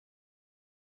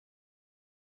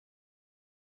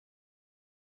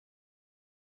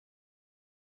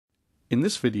In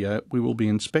this video, we will be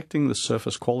inspecting the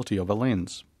surface quality of a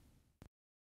lens.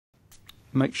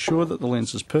 Make sure that the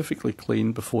lens is perfectly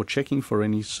clean before checking for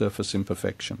any surface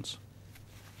imperfections.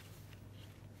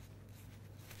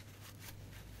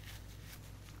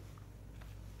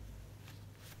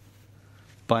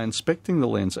 By inspecting the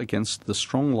lens against the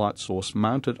strong light source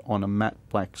mounted on a matte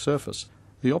black surface,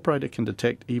 the operator can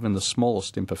detect even the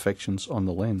smallest imperfections on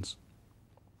the lens.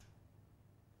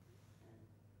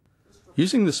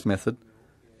 Using this method,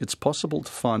 it's possible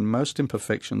to find most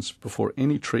imperfections before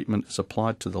any treatment is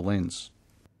applied to the lens.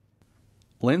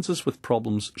 Lenses with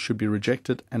problems should be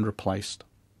rejected and replaced.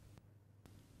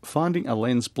 Finding a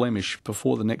lens blemish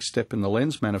before the next step in the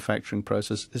lens manufacturing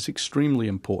process is extremely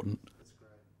important.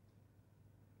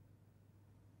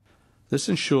 This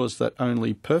ensures that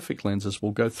only perfect lenses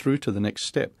will go through to the next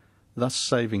step, thus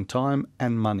saving time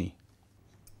and money.